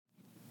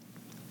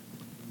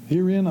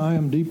Herein I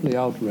am deeply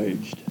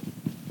outraged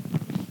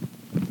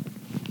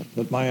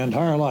that my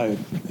entire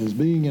life is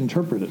being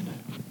interpreted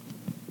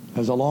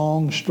as a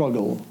long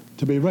struggle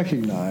to be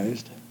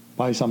recognized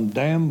by some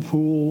damn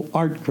fool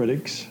art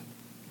critics,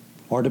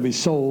 or to be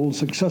sold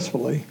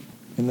successfully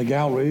in the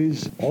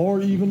galleries,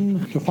 or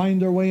even to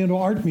find their way into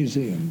art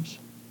museums,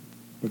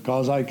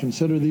 because I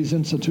consider these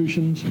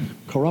institutions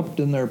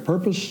corrupt in their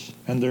purpose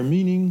and their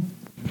meaning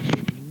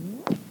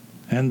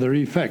and their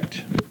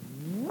effect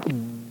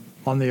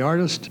on the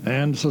artist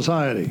and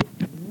society.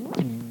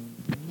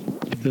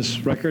 This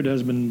record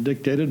has been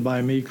dictated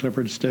by me,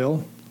 Clifford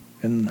Still,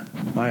 in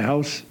my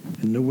house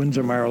in New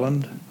Windsor,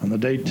 Maryland, on the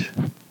date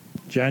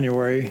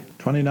January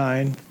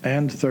 29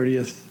 and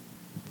 30th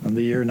of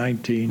the year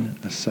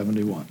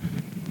 1971.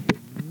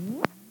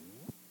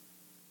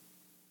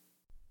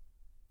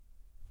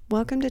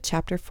 Welcome to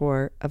Chapter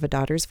 4 of A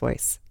Daughter's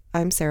Voice.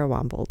 I'm Sarah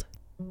Wambold.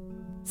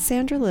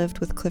 Sandra lived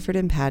with Clifford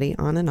and Patty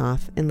on and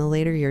off in the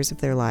later years of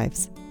their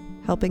lives,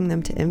 helping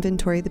them to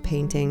inventory the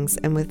paintings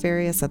and with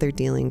various other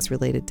dealings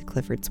related to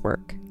Clifford's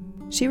work.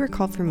 She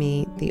recalled for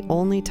me the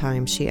only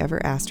time she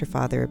ever asked her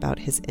father about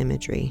his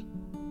imagery.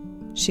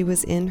 She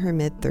was in her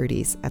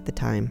mid-30s at the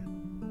time.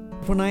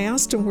 When I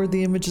asked him where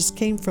the images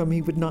came from,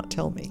 he would not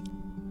tell me.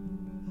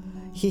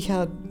 He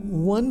had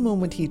one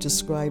moment he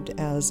described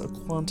as a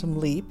quantum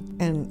leap,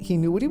 and he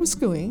knew what he was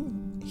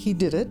doing. He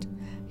did it.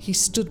 He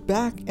stood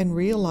back and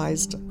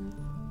realized,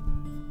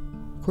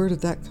 where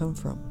did that come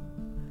from?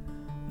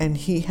 And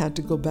he had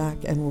to go back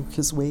and work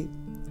his way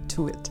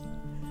to it.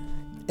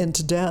 And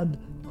to Dad,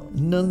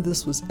 none of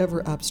this was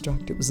ever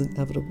abstract. It was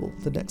inevitable.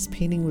 The next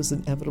painting was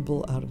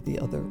inevitable out of the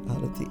other.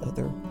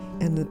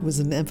 And it was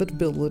an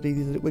inevitability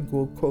that it would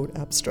go, quote,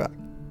 abstract.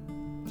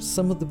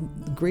 Some of the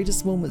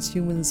greatest moments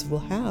humans will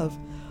have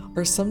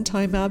are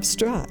sometime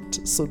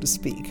abstract, so to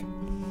speak.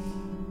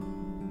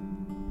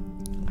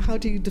 How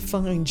do you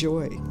define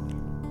joy?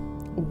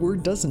 A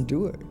word doesn't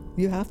do it.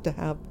 You have to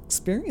have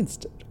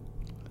experienced it.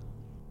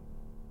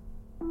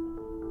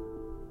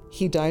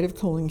 He died of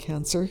colon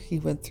cancer. He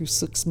went through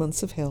 6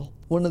 months of hell.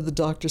 One of the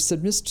doctors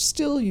said, Mr.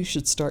 Still, you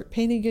should start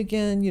painting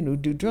again,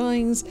 do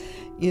drawings.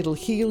 It'll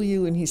heal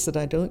you. And he said,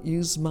 I don't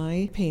use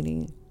my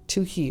painting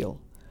to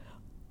heal.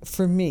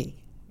 For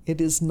me,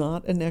 it is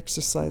not an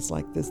exercise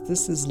like this.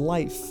 This is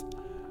life.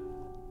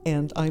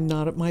 And I'm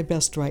not at my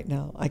best right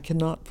now. I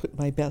cannot put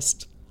my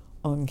best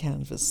on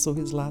canvas. So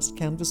his last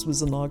canvas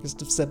was in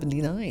August of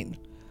 '79.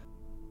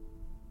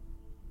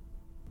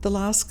 The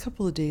last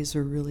couple of days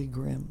were really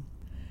grim.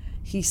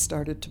 He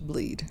started to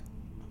bleed,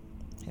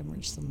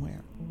 hemorrhage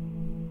somewhere.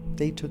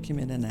 They took him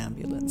in an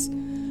ambulance,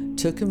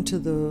 took him to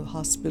the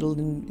hospital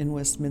in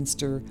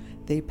Westminster.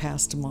 They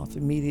passed him off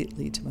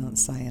immediately to Mount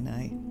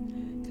Sinai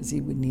because he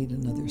would need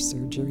another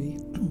surgery.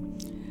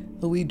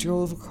 We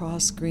drove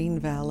across Green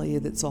Valley.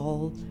 That's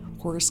all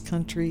horse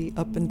country,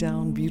 up and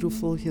down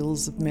beautiful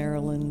hills of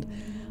Maryland.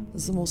 It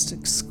was the most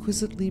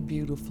exquisitely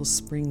beautiful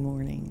spring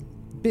morning.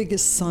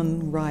 Biggest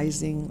sun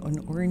rising,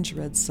 an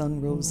orange-red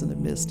sun rose in the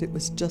mist. It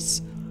was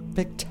just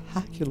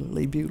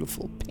spectacularly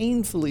beautiful,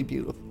 painfully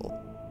beautiful.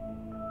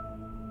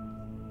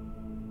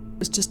 It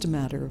was just a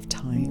matter of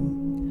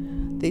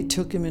time. They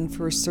took him in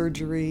for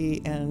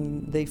surgery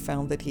and they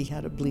found that he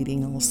had a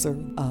bleeding ulcer.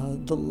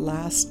 The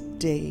last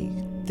day,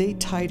 they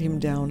tied him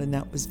down, and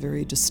that was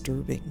very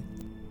disturbing.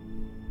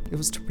 It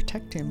was to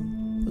protect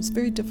him. It was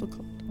very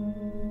difficult.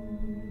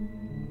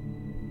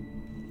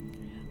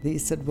 They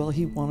said, well,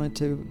 he wanted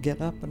to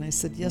get up, and I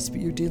said, yes, but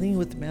you're dealing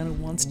with a man who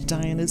wants to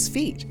die on his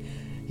feet.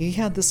 He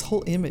had this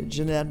whole image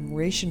and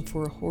admiration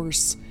for a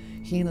horse.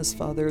 He and his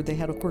father, they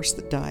had a horse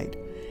that died,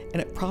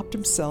 and it propped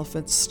himself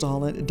in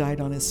stall and it died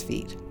on his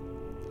feet.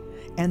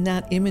 And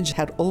that image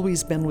had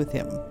always been with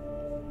him.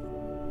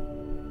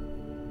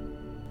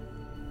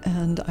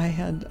 And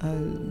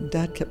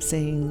Dad kept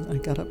saying, I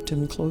got up to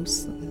him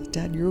close,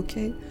 Dad, you're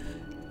okay?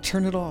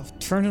 Turn it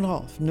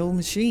off, no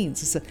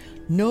machines. I said,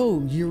 no,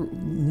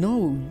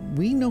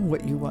 we know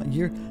what you want.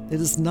 It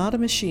is not a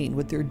machine.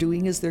 What they're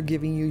doing is they're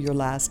giving you your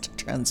last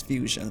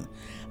transfusion.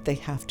 They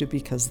have to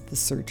because of the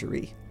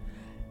surgery.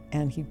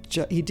 And he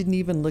didn't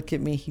even look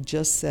at me. He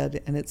just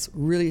said, and it's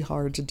really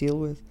hard to deal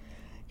with,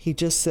 he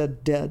just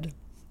said, dead.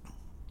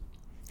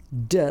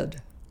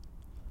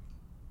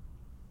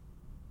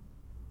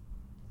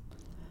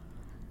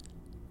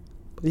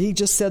 He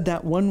just said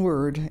that one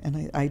word,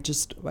 and I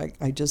just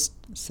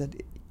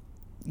said,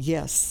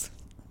 yes,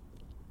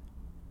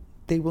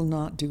 they will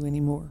not do any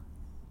more.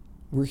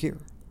 We're here.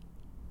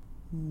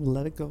 We'll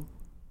let it go.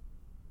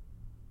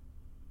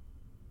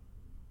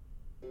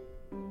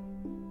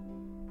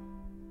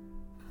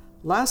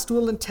 Last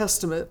Will and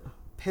Testament,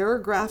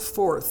 paragraph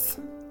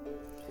 4th.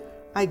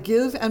 I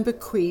give and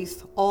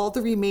bequeath all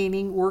the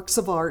remaining works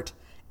of art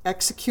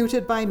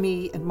executed by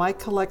me in my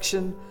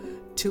collection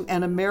to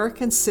an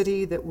American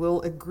city that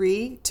will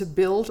agree to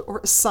build or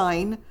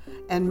assign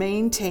and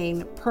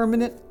maintain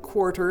permanent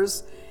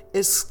quarters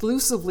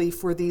exclusively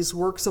for these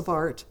works of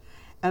art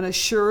and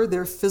assure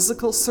their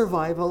physical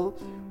survival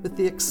with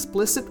the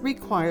explicit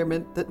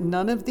requirement that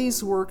none of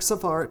these works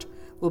of art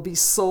will be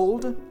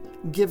sold,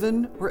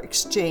 given or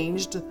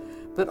exchanged,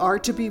 but are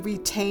to be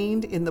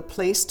retained in the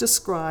place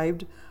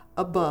described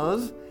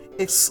above,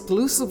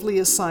 exclusively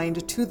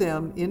assigned to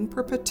them in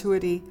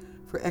perpetuity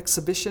for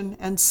exhibition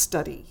and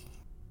study.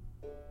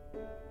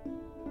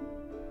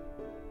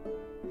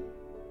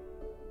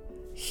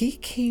 He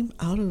came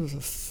out of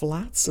the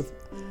flats of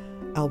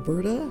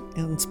Alberta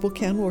and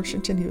Spokane,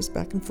 Washington. He was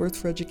back and forth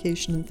for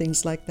education and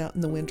things like that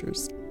in the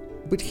winters.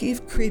 Would he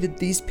have created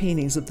these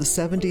paintings of the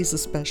 70s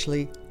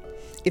especially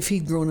if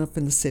he'd grown up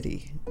in the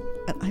city?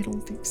 And I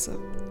don't think so.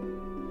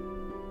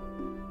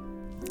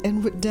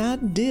 And what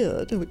Dad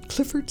did, what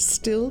Clifford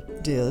Still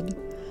did,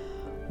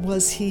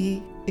 was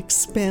he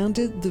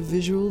expanded the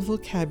visual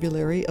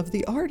vocabulary of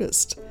the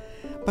artist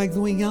by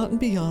going out and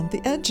beyond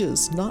the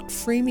edges, not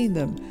framing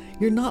them.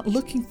 You're not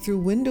looking through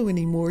a window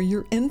anymore,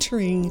 you're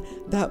entering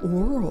that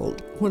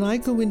world. When I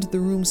go into the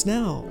rooms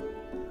now,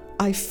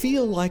 I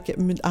feel like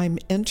I'm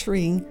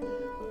entering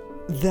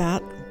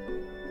that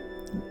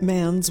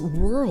man's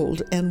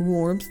world and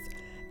warmth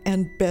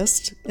and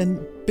best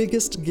and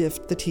biggest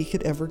gift that he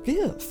could ever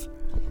give.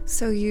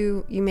 So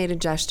you made a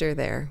gesture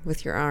there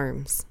with your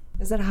arms.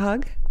 Is that a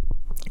hug?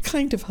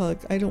 Kind of hug.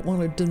 I don't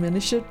want to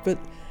diminish it, but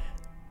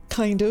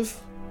kind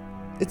of.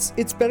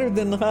 It's better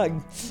than the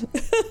hug.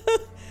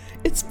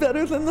 It's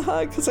better than the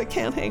hug because I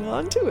can't hang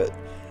on to it.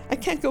 I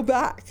can't go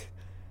back,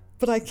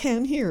 but I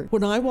can here.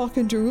 When I walk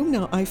into a room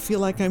now, I feel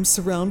like I'm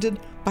surrounded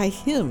by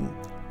him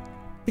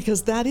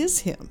because that is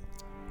him.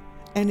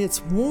 And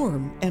it's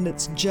warm and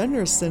it's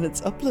generous and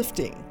it's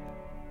uplifting.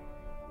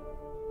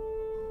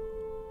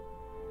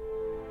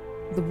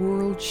 The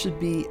world should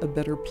be a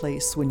better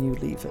place when you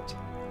leave it.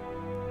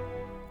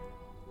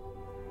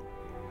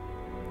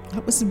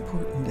 That was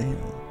important to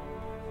him.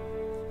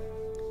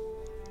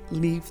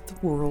 Leave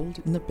the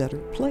world in a better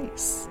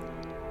place.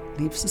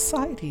 Leave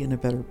society in a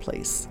better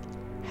place.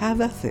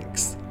 Have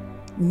ethics.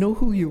 Know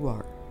who you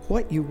are,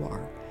 what you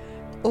are.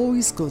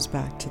 Always goes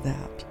back to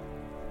that.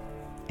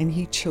 And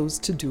he chose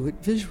to do it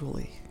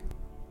visually.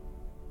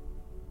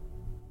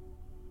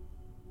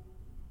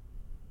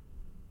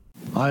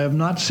 I am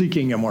not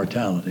seeking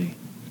immortality.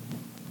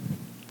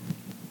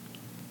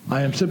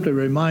 I am simply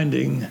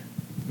reminding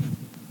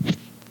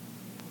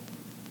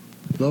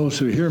those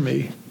who hear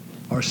me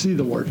or see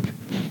the work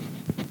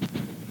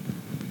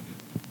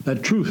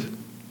that truth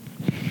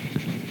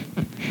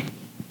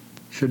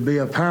should be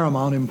of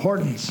paramount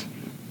importance.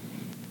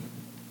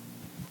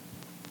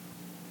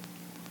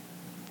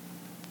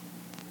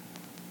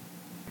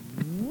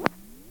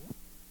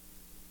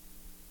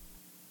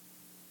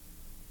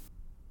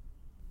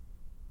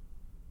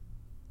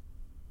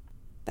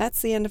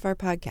 That's the end of our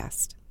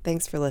podcast.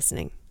 Thanks for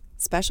listening.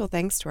 Special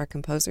thanks to our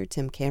composer,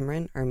 Tim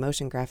Cameron, our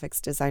motion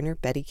graphics designer,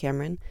 Betty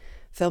Cameron,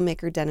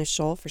 filmmaker Dennis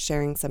Scholl for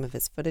sharing some of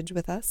his footage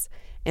with us,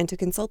 and to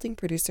consulting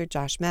producer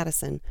Josh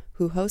Madison,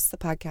 who hosts the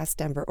podcast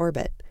Denver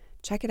Orbit.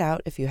 Check it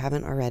out if you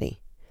haven't already.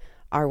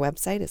 Our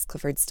website is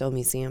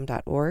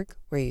cliffordstillmuseum.org,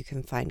 where you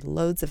can find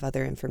loads of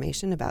other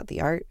information about the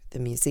art, the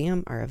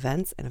museum, our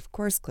events, and of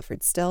course,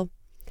 Clifford Still.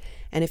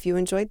 And if you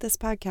enjoyed this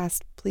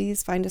podcast,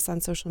 please find us on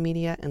social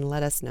media and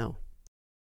let us know.